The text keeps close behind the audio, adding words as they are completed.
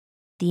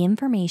The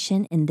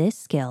information in this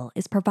skill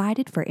is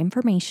provided for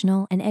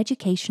informational and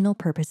educational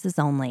purposes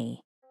only.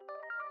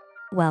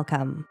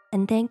 Welcome,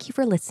 and thank you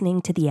for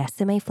listening to the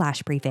SMA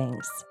Flash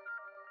Briefings.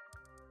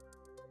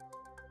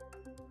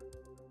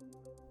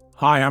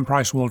 Hi, I'm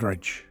Price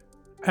Wooldridge.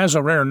 As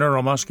a rare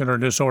neuromuscular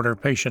disorder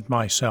patient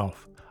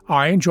myself,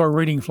 I enjoy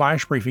reading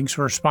flash briefings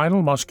for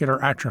spinal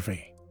muscular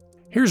atrophy.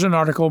 Here's an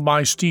article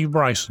by Steve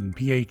Bryson,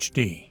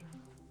 Ph.D.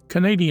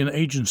 Canadian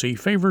agency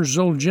favors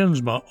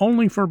Zolgensma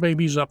only for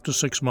babies up to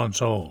 6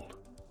 months old.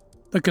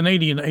 The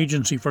Canadian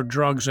Agency for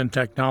Drugs and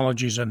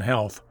Technologies in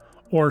Health,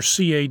 or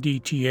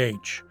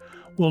CADTH,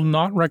 will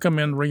not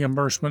recommend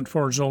reimbursement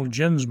for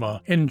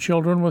Zolgensma in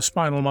children with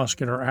spinal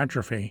muscular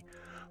atrophy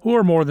who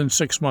are more than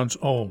 6 months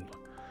old,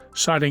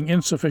 citing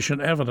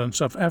insufficient evidence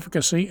of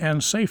efficacy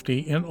and safety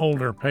in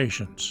older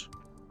patients.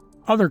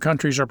 Other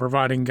countries are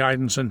providing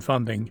guidance and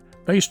funding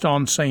based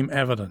on same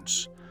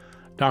evidence.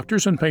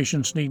 Doctors and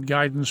patients need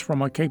guidance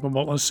from a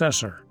capable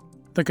assessor.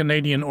 The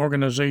Canadian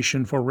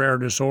Organization for Rare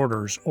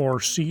Disorders, or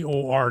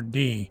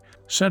CORD,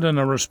 said in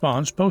a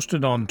response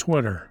posted on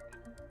Twitter,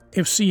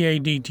 "If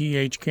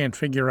CADTH can't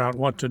figure out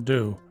what to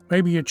do,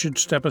 maybe it should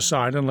step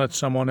aside and let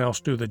someone else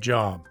do the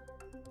job."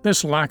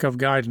 This lack of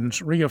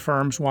guidance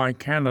reaffirms why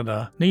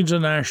Canada needs a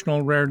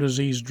national rare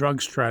disease drug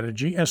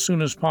strategy as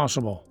soon as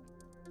possible.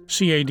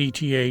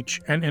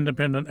 CADTH, an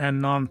independent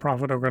and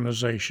nonprofit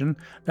organization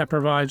that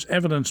provides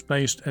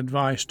evidence-based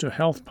advice to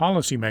health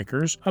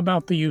policymakers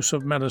about the use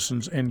of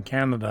medicines in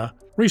Canada,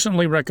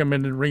 recently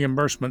recommended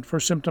reimbursement for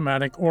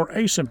symptomatic or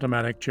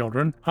asymptomatic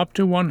children up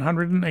to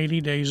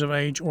 180 days of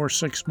age or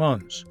 6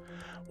 months,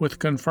 with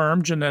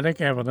confirmed genetic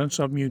evidence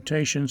of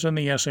mutations in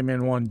the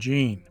SMN1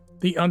 gene,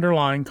 the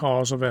underlying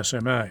cause of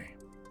SMA.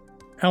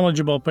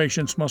 Eligible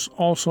patients must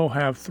also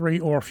have 3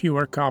 or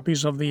fewer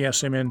copies of the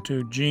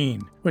SMN2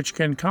 gene, which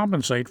can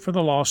compensate for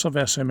the loss of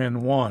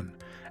SMN1,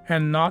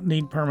 and not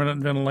need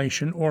permanent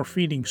ventilation or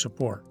feeding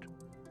support.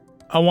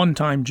 A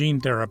one-time gene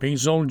therapy,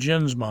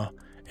 Zolgensma,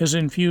 is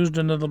infused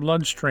into the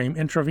bloodstream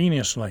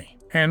intravenously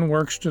and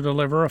works to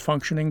deliver a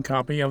functioning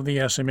copy of the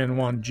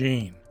SMN1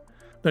 gene.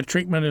 The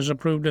treatment is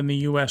approved in the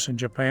U.S. and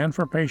Japan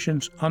for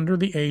patients under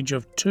the age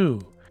of 2,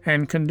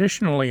 and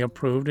conditionally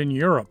approved in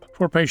Europe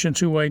for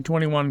patients who weigh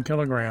 21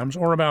 kilograms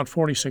or about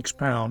 46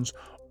 pounds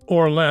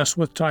or less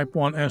with type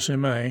 1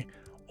 SMA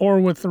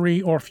or with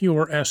 3 or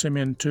fewer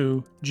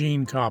SMN2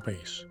 gene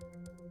copies.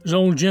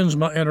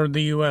 Zolgensma entered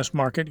the U.S.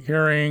 market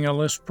carrying a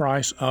list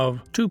price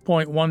of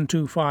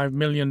 $2.125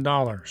 million.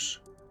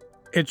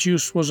 Its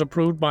use was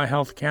approved by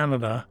Health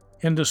Canada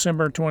in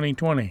December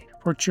 2020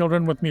 for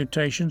children with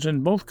mutations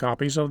in both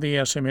copies of the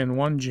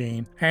SMN1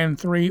 gene and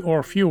 3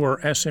 or fewer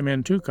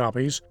SMN2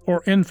 copies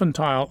or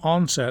infantile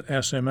onset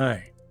SMA.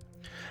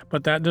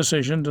 But that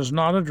decision does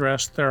not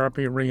address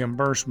therapy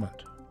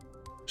reimbursement.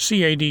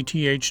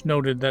 CADTH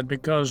noted that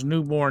because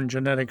newborn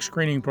genetic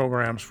screening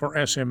programs for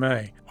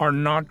SMA are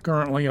not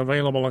currently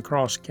available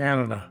across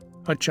Canada,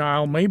 a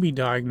child may be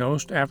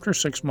diagnosed after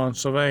 6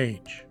 months of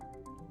age.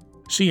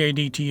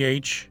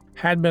 CADTH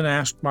had been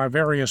asked by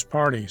various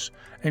parties,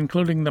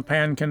 including the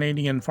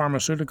Pan-Canadian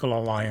Pharmaceutical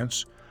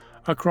Alliance,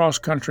 a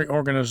cross-country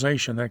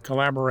organization that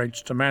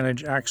collaborates to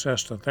manage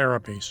access to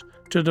therapies,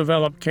 to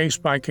develop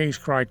case-by-case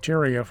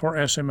criteria for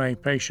SMA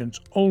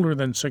patients older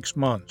than 6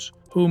 months,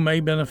 who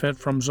may benefit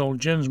from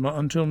Zolgensma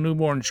until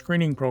newborn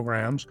screening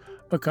programs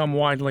become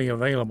widely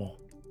available.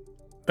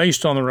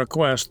 Based on the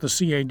request, the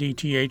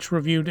CADTH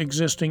reviewed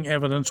existing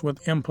evidence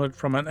with input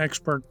from an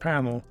expert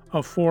panel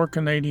of 4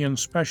 Canadian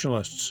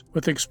specialists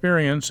with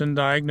experience in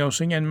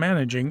diagnosing and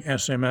managing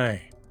SMA.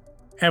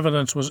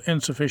 Evidence was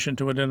insufficient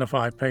to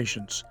identify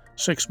patients,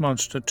 6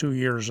 months to 2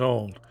 years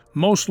old,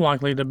 most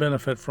likely to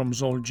benefit from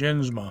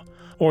Zolgensma,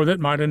 or that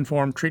might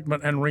inform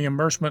treatment and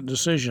reimbursement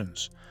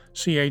decisions,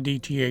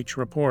 CADTH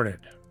reported.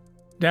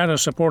 Data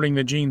supporting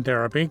the gene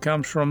therapy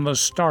comes from the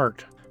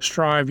START,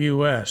 STRIVE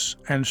US,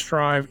 and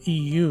STRIVE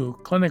EU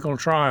clinical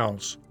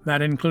trials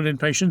that included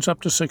patients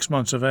up to 6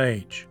 months of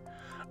age.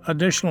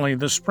 Additionally,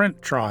 the SPRINT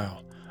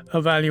trial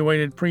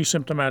evaluated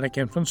pre-symptomatic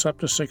infants up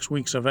to 6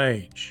 weeks of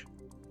age.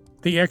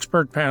 The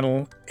expert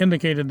panel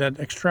indicated that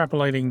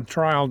extrapolating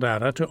trial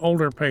data to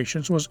older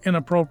patients was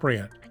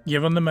inappropriate,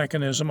 given the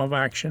mechanism of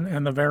action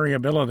and the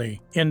variability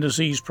in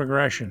disease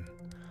progression.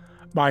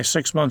 By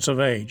 6 months of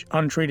age,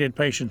 untreated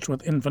patients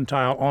with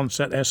infantile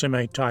onset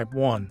SMA type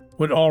 1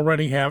 would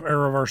already have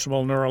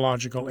irreversible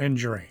neurological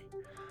injury.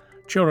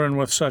 Children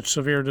with such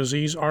severe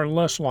disease are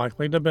less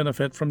likely to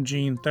benefit from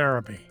gene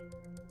therapy.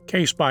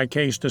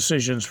 Case-by-case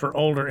decisions for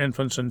older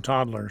infants and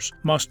toddlers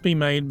must be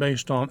made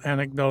based on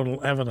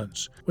anecdotal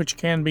evidence, which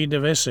can be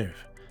divisive,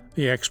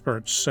 the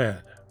experts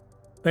said.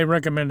 They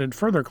recommended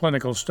further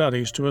clinical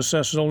studies to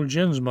assess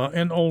Zolgensma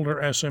in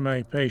older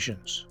SMA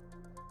patients.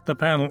 The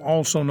panel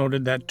also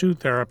noted that 2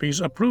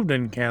 therapies approved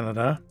in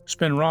Canada,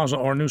 Spinraza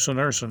or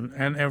nusinersen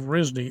and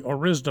Evrysdi or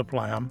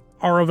risdiplam,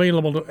 are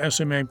available to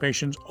SMA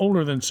patients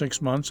older than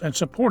 6 months and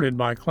supported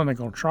by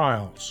clinical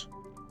trials.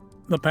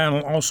 The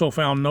panel also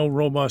found no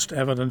robust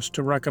evidence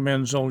to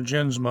recommend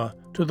Zolgensma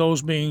to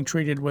those being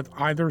treated with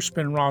either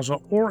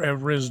Spinraza or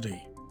Evrysdi.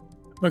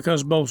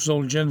 Because both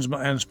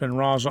Zolgensma and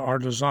Spinraza are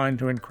designed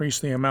to increase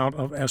the amount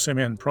of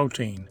SMN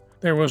protein,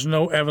 there was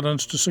no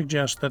evidence to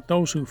suggest that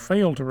those who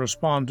failed to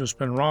respond to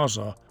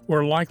Spinraza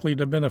were likely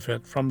to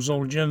benefit from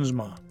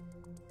Zolgensma.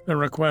 The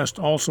request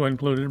also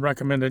included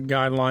recommended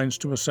guidelines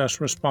to assess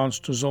response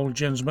to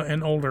Zolgensma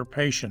in older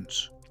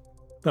patients.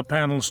 The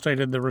panel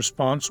stated the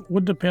response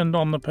would depend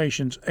on the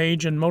patient's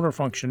age and motor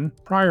function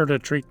prior to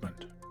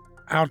treatment.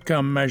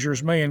 Outcome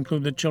measures may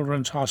include the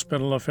Children's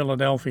Hospital of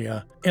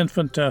Philadelphia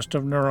Infant Test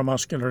of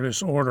Neuromuscular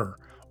Disorder,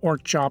 or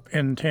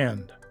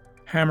CHOP-INTEND,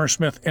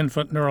 Hammersmith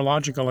Infant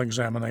Neurological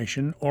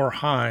Examination, or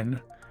HIND,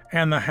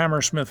 and the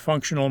Hammersmith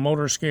Functional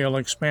Motor Scale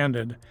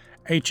Expanded,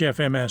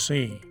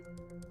 HFMSE.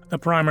 The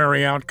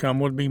primary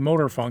outcome would be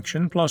motor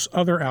function plus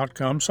other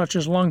outcomes such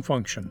as lung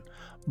function,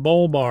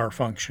 bulbar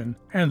function,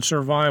 and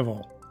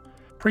survival.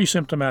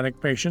 Presymptomatic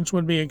patients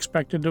would be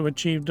expected to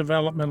achieve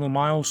developmental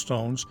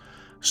milestones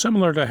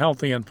similar to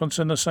healthy infants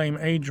in the same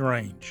age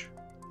range.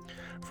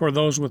 For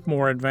those with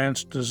more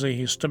advanced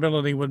disease,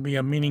 stability would be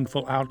a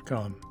meaningful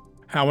outcome.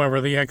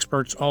 However, the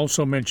experts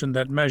also mentioned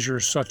that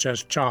measures such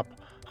as CHOP,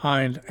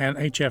 HIND, and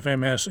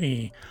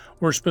HFMSE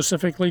were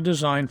specifically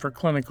designed for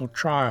clinical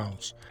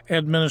trials,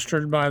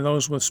 administered by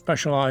those with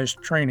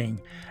specialized training,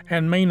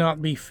 and may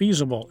not be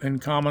feasible in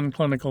common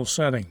clinical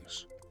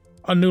settings.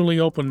 A newly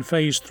opened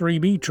Phase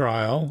 3b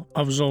trial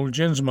of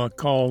Zolgensma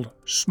called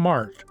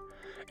SMART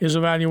is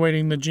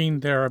evaluating the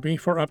gene therapy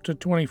for up to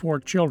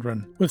 24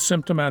 children with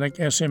symptomatic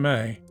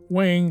SMA,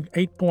 weighing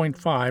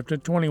 8.5 to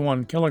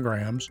 21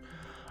 kilograms,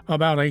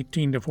 about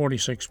 18 to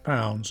 46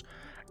 pounds,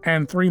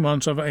 and 3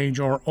 months of age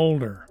or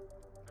older.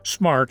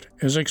 SMART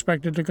is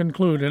expected to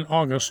conclude in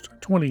August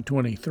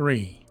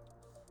 2023.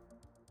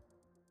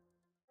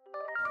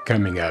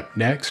 Coming up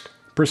next,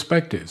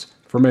 Perspectives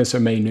from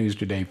SMA News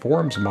Today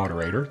Forums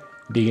moderator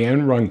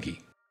Deanne Runge.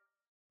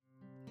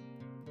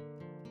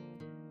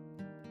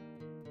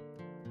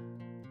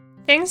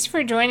 Thanks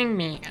for joining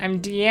me.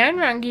 I'm Deanne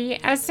Runge,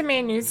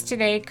 SMA News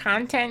Today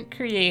content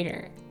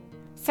creator.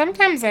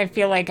 Sometimes I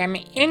feel like I'm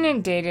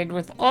inundated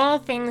with all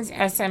things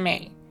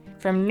SMA.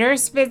 From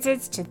nurse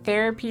visits to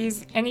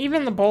therapies and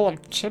even the bowl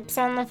of chips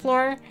on the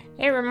floor,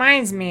 it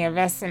reminds me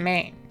of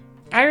SMA.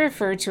 I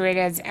refer to it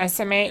as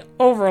SMA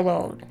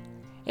overload.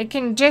 It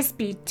can just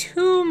be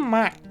too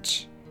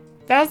much.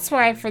 That's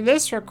why for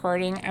this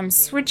recording, I'm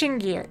switching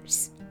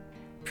gears.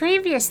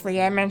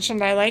 Previously, I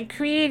mentioned I like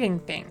creating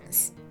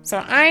things. So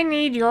I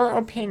need your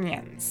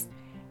opinions.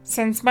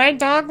 Since my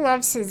dog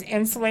loves his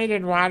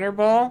insulated water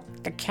bowl,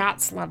 the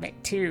cats love it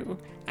too,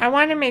 I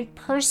want to make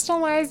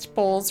personalized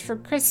bowls for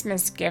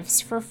Christmas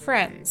gifts for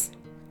friends.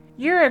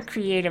 You're a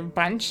creative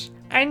bunch.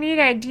 I need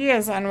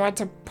ideas on what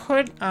to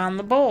put on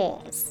the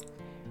bowls.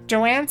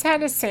 Joann's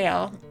had a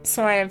sale,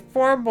 so I have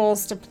 4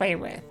 bowls to play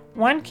with.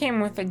 One came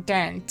with a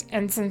dent,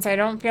 and since I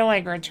don't feel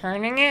like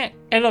returning it,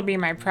 it'll be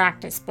my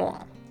practice bowl.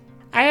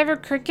 I have a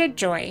Cricut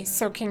Joy,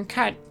 so can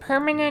cut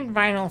permanent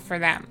vinyl for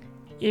them.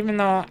 Even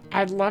though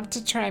I'd love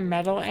to try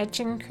metal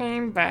etching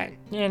cream, but,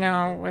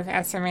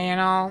 with SMA and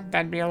all,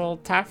 that'd be a little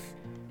tough.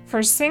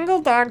 For single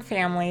dog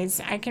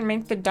families, I can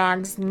make the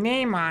dog's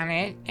name on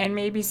it and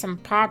maybe some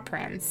paw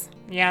prints.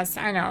 Yes,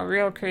 I know,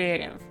 real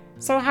creative.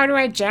 So how do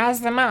I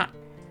jazz them up?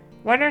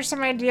 What are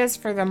some ideas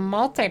for the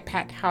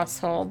multi-pet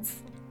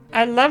households?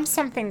 I love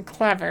something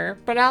clever,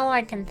 but all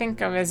I can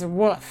think of is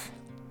woof.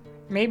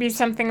 Maybe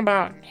something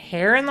about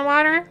hair in the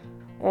water?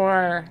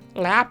 Or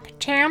lap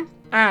champ?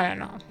 I don't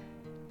know.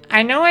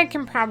 I know I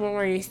can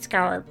probably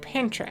scour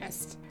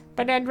Pinterest,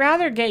 but I'd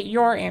rather get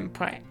your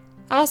input.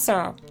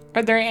 Also,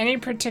 are there any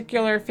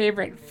particular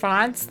favorite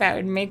fonts that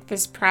would make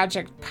this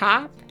project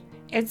pop?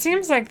 It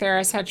seems like there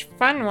are such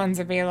fun ones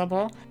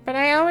available, but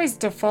I always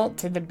default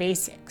to the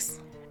basics.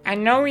 I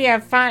know we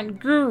have font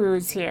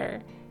gurus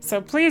here,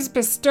 so please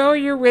bestow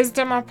your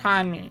wisdom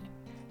upon me.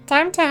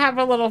 Time to have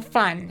a little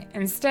fun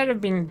instead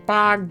of being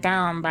bogged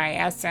down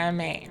by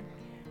SMA.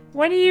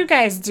 What do you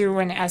guys do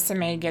when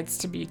SMA gets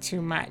to be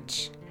too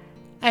much?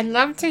 I'd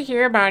love to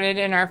hear about it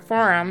in our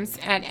forums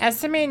at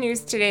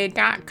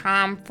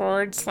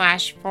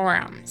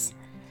smanewstoday.com/forums.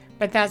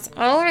 But that's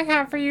all I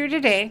have for you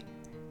today.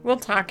 We'll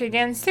talk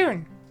again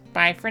soon.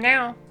 Bye for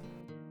now.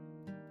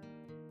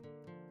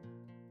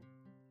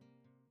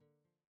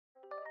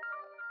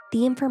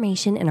 The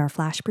information in our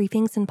flash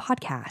briefings and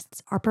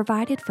podcasts are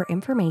provided for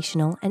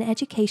informational and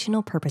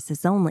educational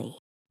purposes only.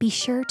 Be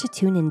sure to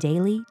tune in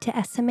daily to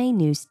SMA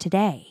News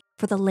Today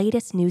for the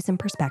latest news and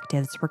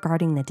perspectives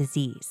regarding the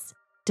disease.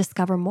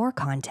 Discover more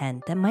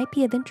content that might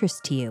be of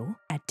interest to you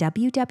at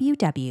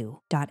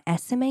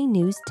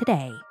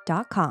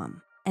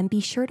www.smanewstoday.com, and be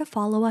sure to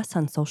follow us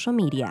on social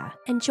media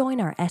and join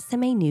our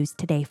SMA News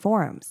Today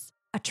forums,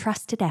 a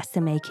trusted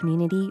SMA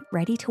community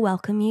ready to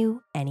welcome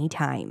you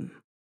anytime.